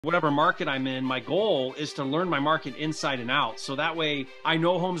Whatever market I'm in, my goal is to learn my market inside and out. So that way I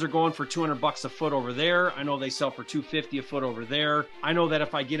know homes are going for 200 bucks a foot over there. I know they sell for 250 a foot over there. I know that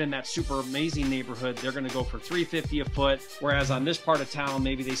if I get in that super amazing neighborhood, they're going to go for 350 a foot. Whereas on this part of town,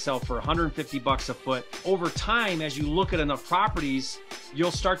 maybe they sell for 150 bucks a foot. Over time, as you look at enough properties, you'll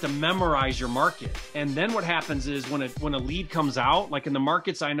start to memorize your market. And then what happens is when a lead comes out, like in the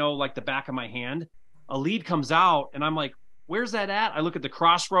markets I know like the back of my hand, a lead comes out and I'm like, where's that at? I look at the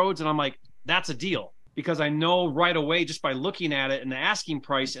crossroads and I'm like, that's a deal, because I know right away just by looking at it and the asking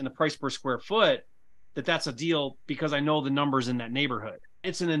price and the price per square foot that that's a deal, because I know the numbers in that neighborhood.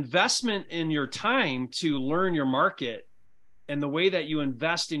 It's an investment in your time to learn your market. And the way that you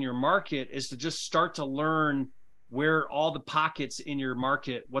invest in your market is to just start to learn where all the pockets in your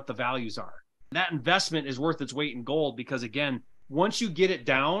market, what the values are. That investment is worth its weight in gold, because again, once you get it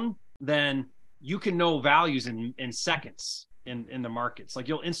down, then you can know values in seconds in the markets. Like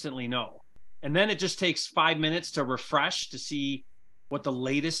you'll instantly know. And then it just takes 5 minutes to refresh to see what the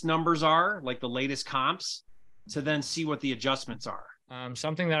latest numbers are, like the latest comps, to then see what the adjustments are.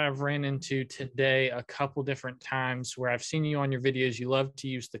 Something that I've ran into today a couple different times where I've seen you on your videos, you love to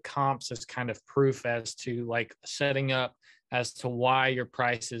use the comps as kind of proof as to like setting up as to why your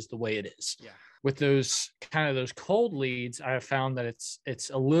price is the way it is. Yeah. With those kind of those cold leads, I have found that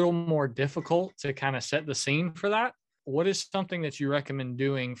it's a little more difficult to kind of set the scene for that. What is something that you recommend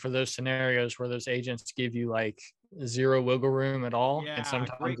doing for those scenarios where those agents give you like zero wiggle room at all? Yeah, And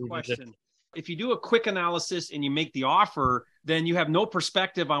sometimes great question. If you do a quick analysis and you make the offer, then you have no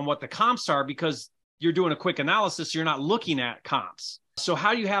perspective on what the comps are, because you're doing a quick analysis. You're not looking at comps. So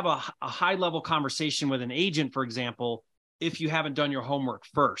how do you have a high level conversation with an agent, for example, if you haven't done your homework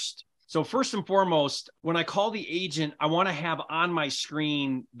first? So first and foremost, when I call the agent, I want to have on my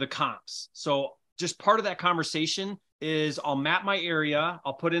screen the comps. So just part of that conversation is I'll map my area.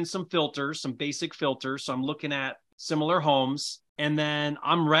 I'll put in some filters, some basic filters. So I'm looking at similar homes, and then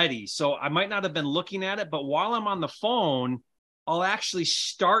I'm ready. So I might not have been looking at it, but while I'm on the phone, I'll actually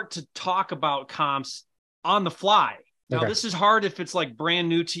start to talk about comps on the fly. Now, This is hard if it's like brand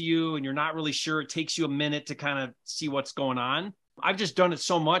new to you and you're not really sure. It takes you a minute to kind of see what's going on. I've just done it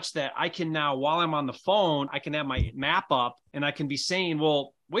so much that I can now, while I'm on the phone, I can have my map up and I can be saying,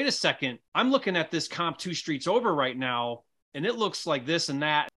 well, wait a second, I'm looking at this comp 2 streets over right now, and it looks like this and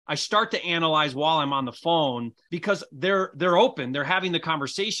that. I start to analyze while I'm on the phone, because they're open. They're having the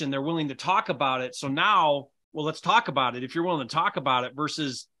conversation. They're willing to talk about it. So now, well, let's talk about it. If you're willing to talk about it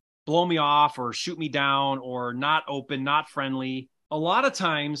versus blow me off or shoot me down or not open, not friendly. A lot of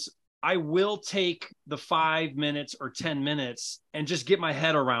times I will take the 5 minutes or 10 minutes and just get my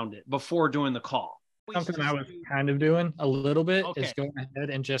head around it before doing the call. Something I was kind of doing a little bit is going ahead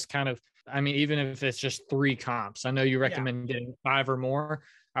and just kind of, I mean, even if it's just 3 comps, I know you recommend getting 5 or more.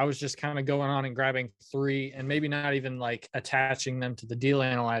 I was just kind of going on and grabbing 3 and maybe not even like attaching them to the deal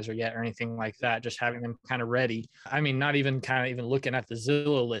analyzer yet or anything like that. Just having them kind of ready. I mean, not even kind of even looking at the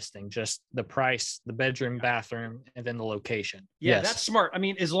Zillow listing, just the price, the bedroom, bathroom, and then the location. Yeah, that's smart. I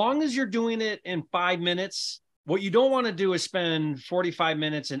mean, as long as you're doing it in 5 minutes, what you don't want to do is spend 45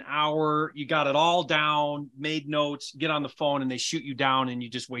 minutes, an hour. You got it all down, made notes, get on the phone, and they shoot you down and you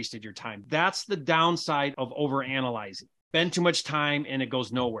just wasted your time. That's the downside of overanalyzing. Spend too much time and it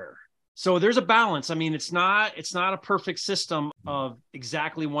goes nowhere. So there's a balance. I mean, it's not a perfect system of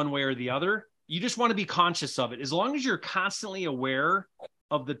exactly one way or the other. You just want to be conscious of it. As long as you're constantly aware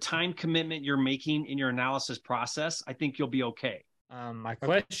of the time commitment you're making in your analysis process, I think you'll be okay. My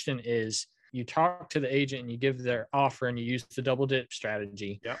question is, you talk to the agent and you give their offer and you use the double dip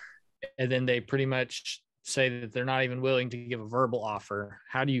strategy. Yep. And then they pretty much say that they're not even willing to give a verbal offer.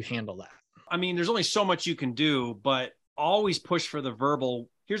 How do you handle that? I mean, there's only so much you can do, but always push for the verbal.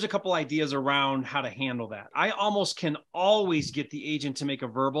 Here's a couple ideas around how to handle that. I almost can always get the agent to make a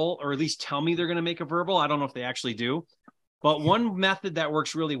verbal, or at least tell me they're going to make a verbal. I don't know if they actually do. But one method that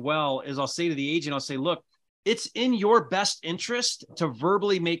works really well is I'll say to the agent, I'll say, look, it's in your best interest to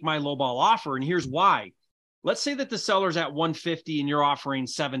verbally make my lowball offer. And here's why. Let's say that the seller's at 150 and you're offering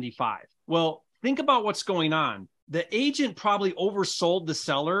 75. Well, think about what's going on. The agent probably oversold the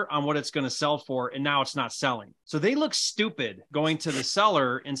seller on what it's going to sell for, and now it's not selling. So they look stupid going to the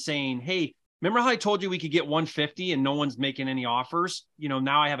seller and saying, hey, remember how I told you we could get 150 and no one's making any offers? You know,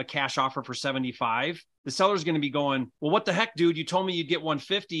 now I have a cash offer for 75. The seller's going to be going, well, what the heck, dude? You told me you'd get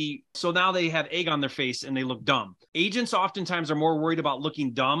 150. So now they have egg on their face and they look dumb. Agents oftentimes are more worried about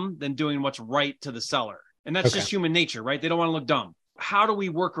looking dumb than doing what's right to the seller. And that's just human nature, right? They don't want to look dumb. how do we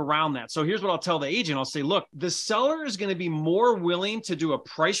work around that? So here's what I'll tell the agent. I'll say, look, the seller is going to be more willing to do a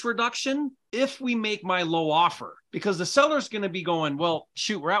price reduction if we make my low offer, because the seller's going to be going, well,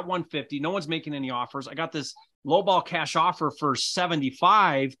 shoot, we're at 150. No one's making any offers. I got this lowball cash offer for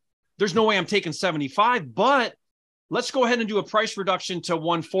 75. There's no way I'm taking 75, but let's go ahead and do a price reduction to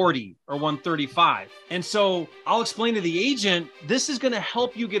 140 or 135. And so I'll explain to the agent, this is going to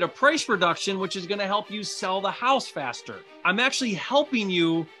help you get a price reduction, which is going to help you sell the house faster. I'm actually helping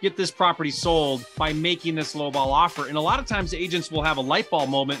you get this property sold by making this lowball offer. And a lot of times agents will have a light bulb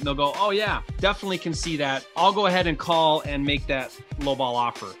moment and they'll go, oh yeah, definitely can see that. I'll go ahead and call and make that lowball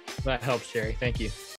offer. That helps, Jerry. Thank you.